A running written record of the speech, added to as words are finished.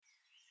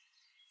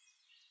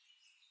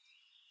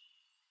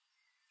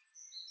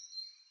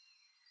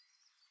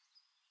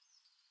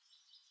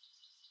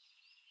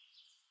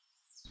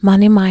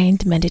Money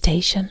Mind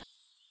Meditation.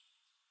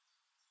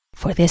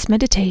 For this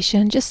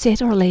meditation, just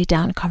sit or lay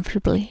down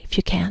comfortably if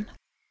you can.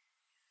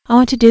 I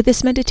want to do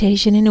this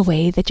meditation in a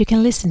way that you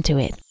can listen to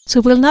it, so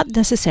it will not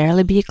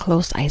necessarily be a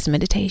closed eyes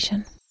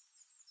meditation.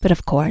 But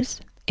of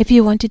course, if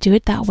you want to do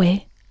it that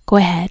way, go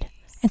ahead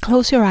and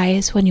close your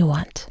eyes when you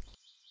want.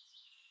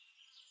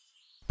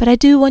 But I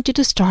do want you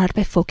to start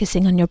by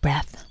focusing on your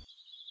breath.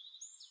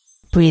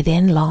 Breathe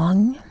in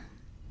long.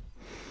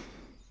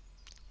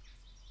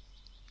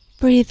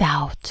 Breathe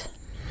out.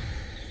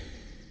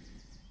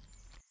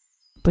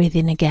 Breathe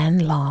in again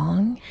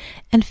long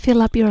and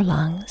fill up your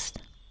lungs.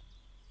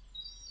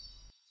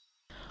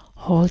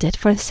 Hold it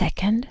for a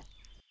second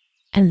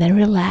and then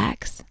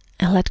relax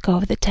and let go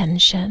of the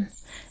tension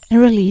and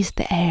release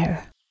the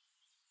air.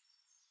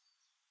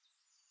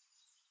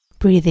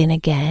 Breathe in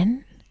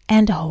again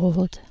and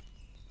hold.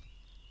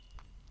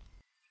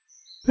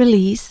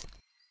 Release,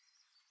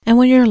 and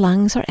when your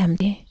lungs are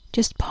empty,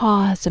 just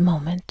pause a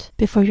moment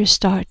before you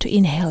start to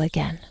inhale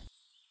again.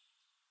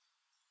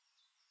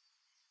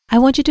 I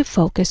want you to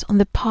focus on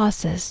the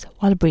pauses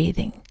while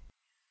breathing.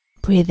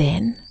 Breathe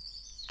in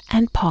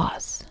and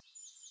pause.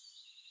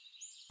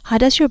 How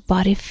does your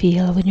body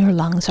feel when your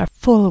lungs are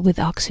full with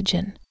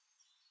oxygen?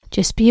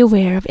 Just be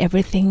aware of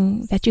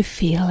everything that you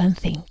feel and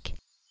think.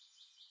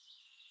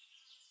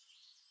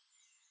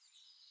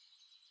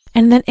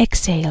 And then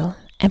exhale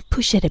and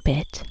push it a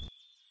bit.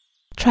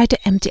 Try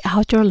to empty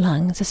out your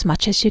lungs as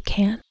much as you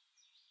can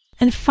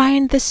and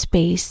find the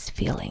space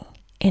feeling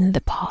in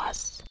the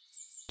pause.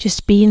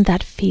 Just be in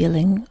that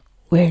feeling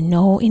where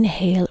no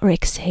inhale or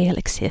exhale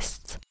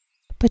exists,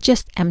 but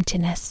just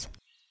emptiness.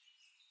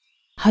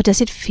 How does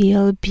it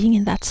feel being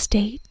in that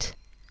state?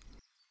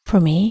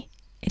 For me,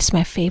 it's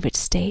my favorite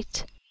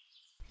state.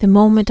 The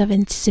moment of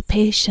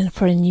anticipation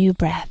for a new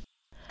breath,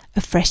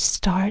 a fresh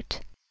start,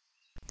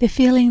 the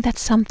feeling that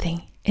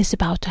something is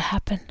about to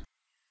happen.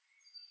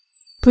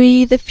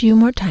 Breathe a few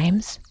more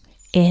times,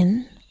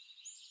 in,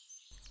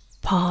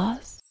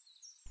 pause,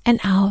 and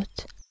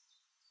out.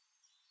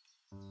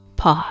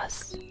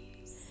 Pause,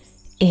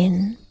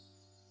 in,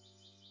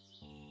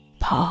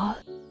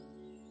 pause,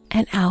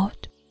 and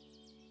out.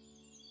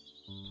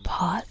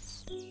 Pause.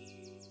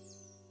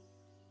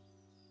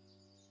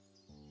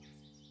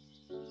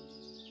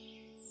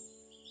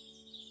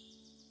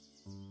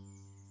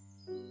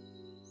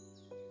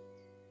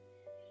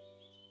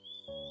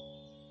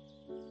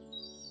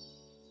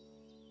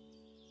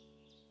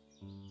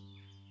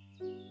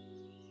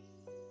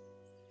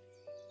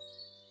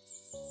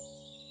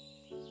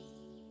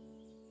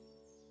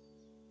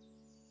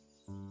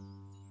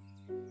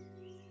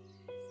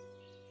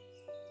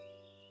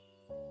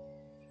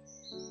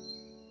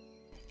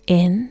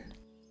 In,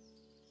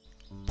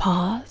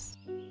 pause,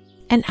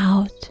 and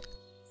out.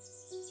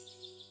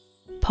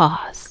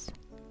 Pause,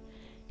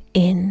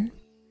 in,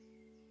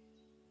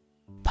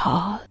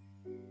 pause,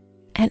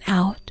 and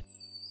out.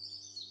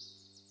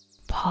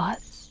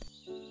 Pause.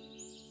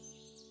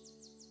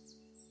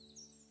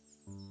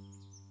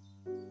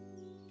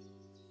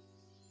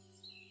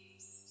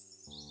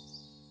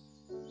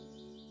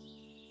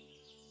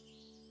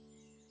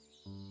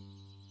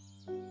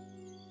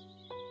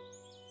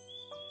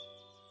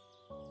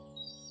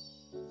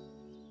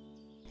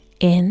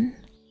 In,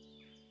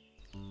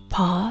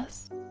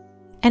 pause,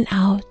 and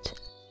out.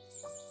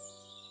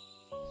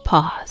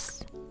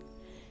 Pause,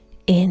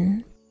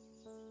 in,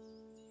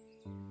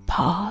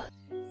 pause,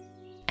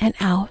 and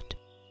out.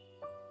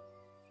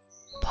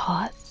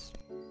 Pause.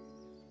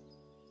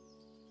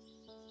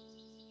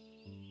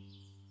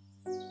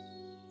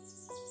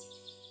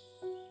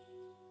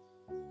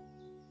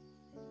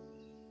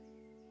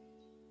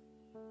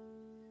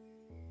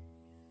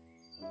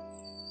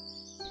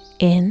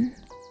 In,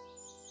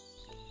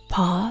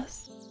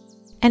 pause,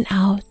 and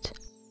out.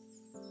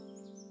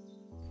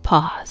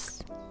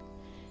 Pause,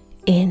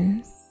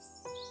 in,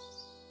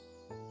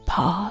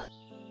 pause,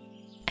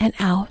 and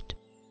out.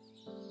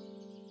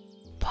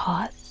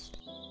 Pause.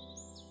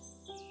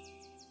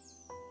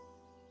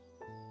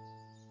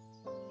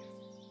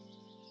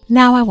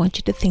 Now I want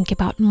you to think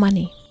about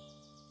money.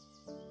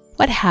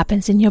 What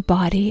happens in your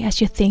body as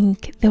you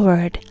think the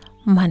word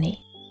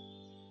money?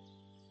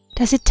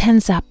 Does it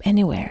tense up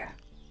anywhere?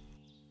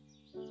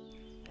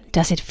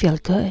 Does it feel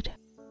good?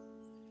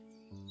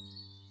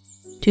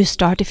 Do you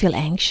start to feel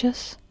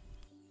anxious?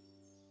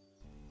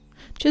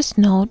 Just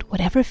note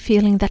whatever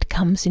feeling that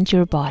comes into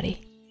your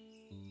body.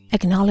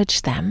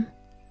 Acknowledge them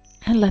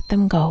and let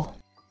them go.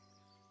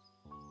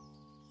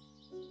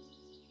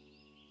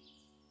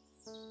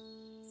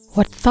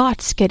 What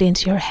thoughts get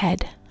into your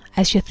head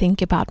as you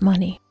think about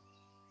money?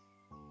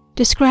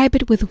 Describe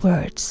it with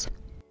words.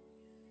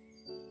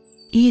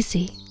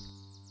 Easy,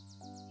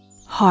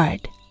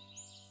 hard,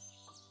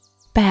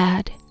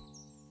 bad,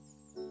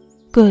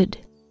 good,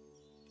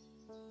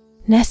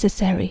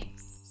 necessary,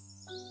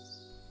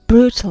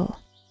 brutal,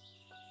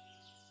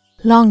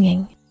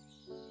 longing,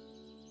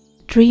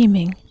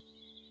 dreaming,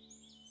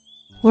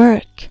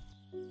 work,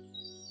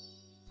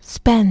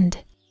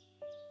 spend,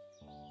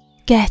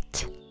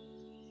 get,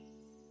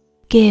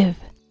 give,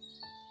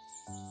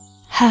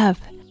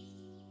 have,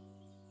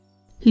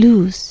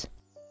 lose.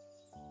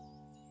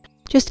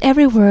 Just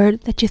every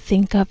word that you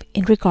think of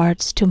in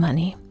regards to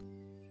money.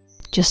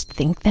 Just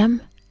think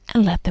them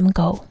and let them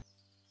go.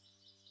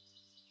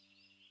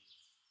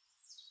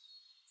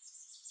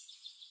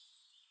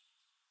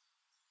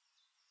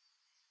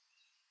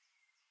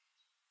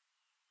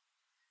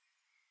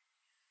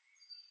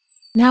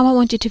 Now I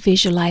want you to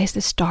visualize the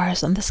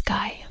stars on the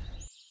sky.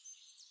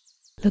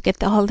 Look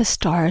at all the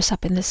stars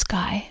up in the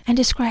sky and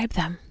describe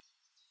them.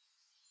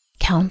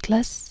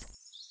 Countless,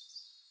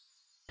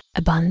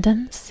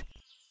 abundance,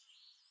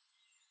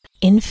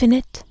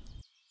 infinite.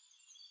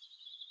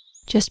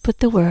 Just put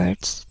the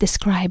words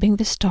describing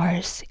the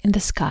stars in the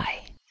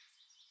sky.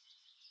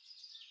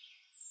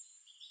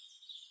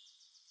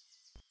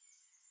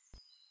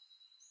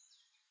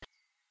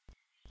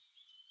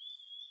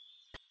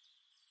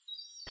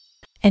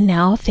 And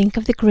now think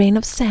of the grain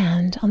of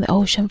sand on the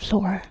ocean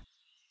floor.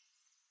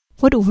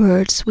 What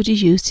words would you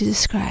use to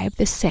describe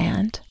the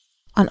sand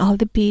on all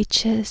the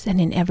beaches and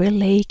in every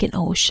lake and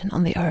ocean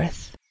on the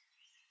earth?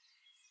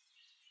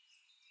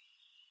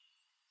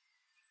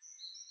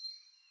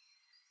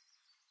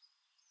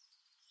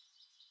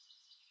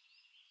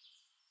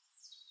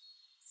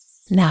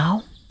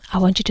 Now, I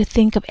want you to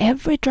think of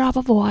every drop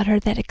of water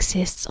that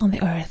exists on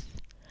the earth.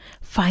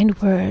 Find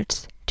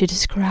words to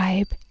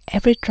describe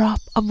every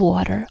drop of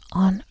water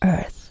on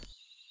earth.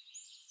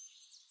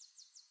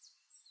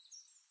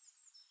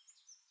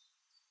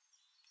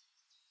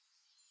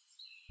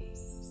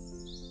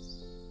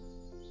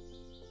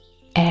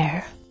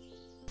 Air.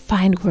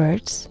 Find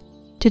words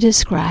to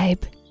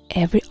describe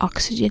every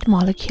oxygen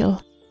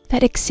molecule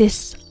that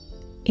exists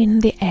in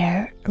the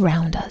air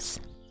around us.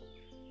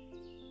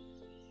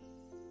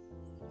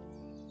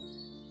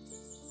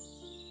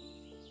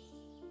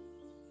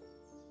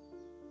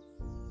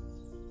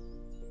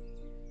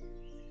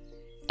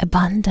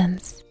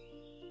 Abundance,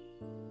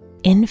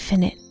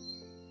 infinite,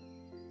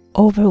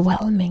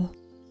 overwhelming,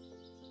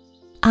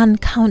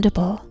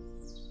 uncountable,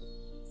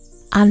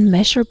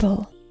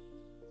 unmeasurable,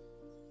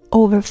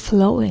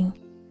 overflowing,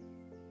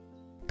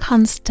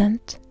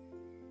 constant.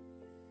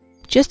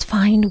 Just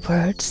find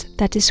words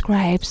that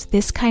describes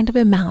this kind of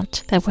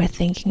amount that we're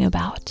thinking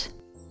about.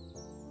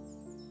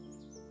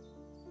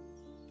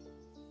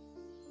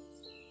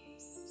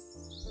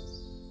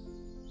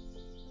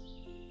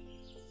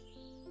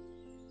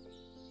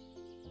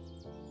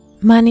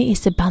 Money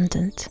is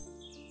abundant.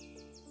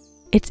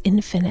 It's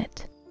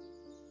infinite.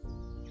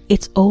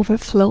 It's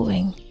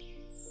overflowing.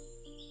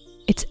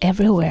 It's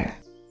everywhere.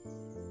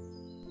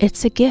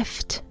 It's a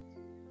gift.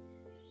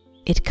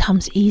 It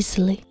comes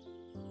easily,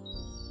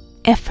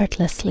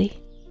 effortlessly.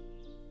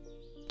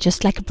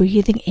 Just like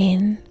breathing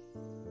in,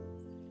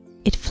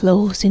 it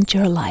flows into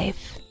your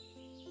life.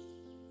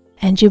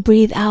 And you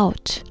breathe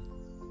out.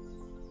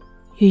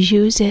 You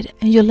use it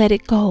and you let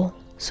it go,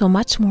 so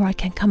much more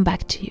can come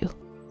back to you.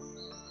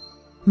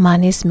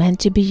 Money is meant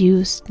to be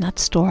used, not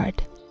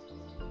stored.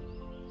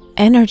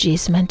 Energy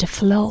is meant to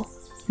flow,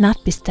 not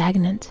be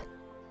stagnant.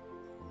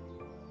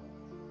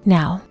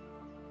 Now,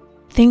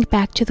 think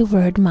back to the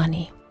word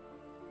money.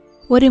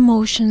 What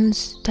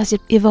emotions does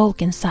it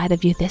evoke inside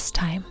of you this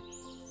time?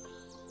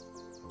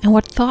 And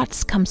what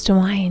thoughts comes to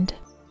mind?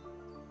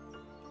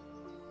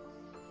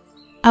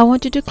 I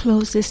want you to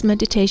close this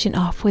meditation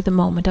off with a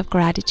moment of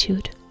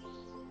gratitude.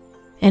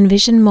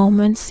 Envision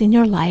moments in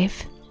your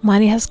life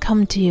money has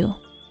come to you,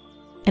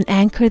 and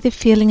anchor the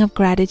feeling of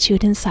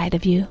gratitude inside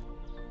of you.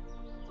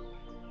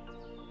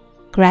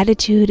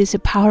 Gratitude is a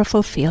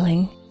powerful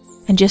feeling,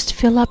 and just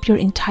fill up your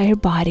entire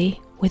body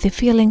with a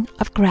feeling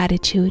of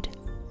gratitude.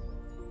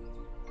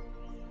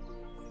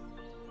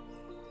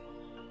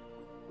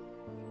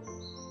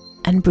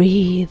 And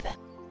breathe.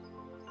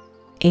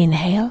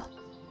 Inhale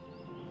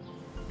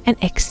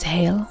and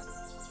exhale.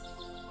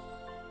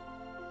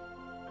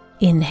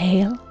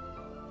 Inhale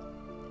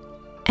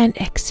and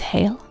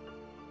exhale.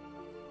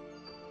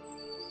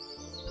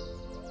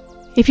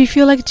 If you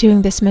feel like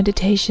doing this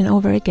meditation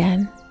over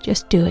again,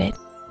 just do it.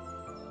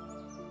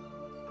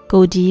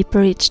 Go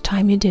deeper each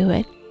time you do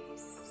it.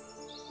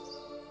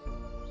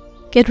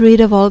 Get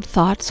rid of old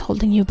thoughts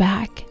holding you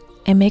back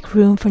and make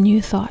room for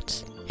new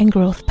thoughts and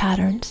growth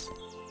patterns.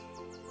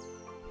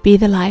 Be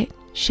the light,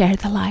 share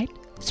the light,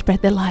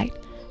 spread the light,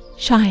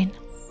 shine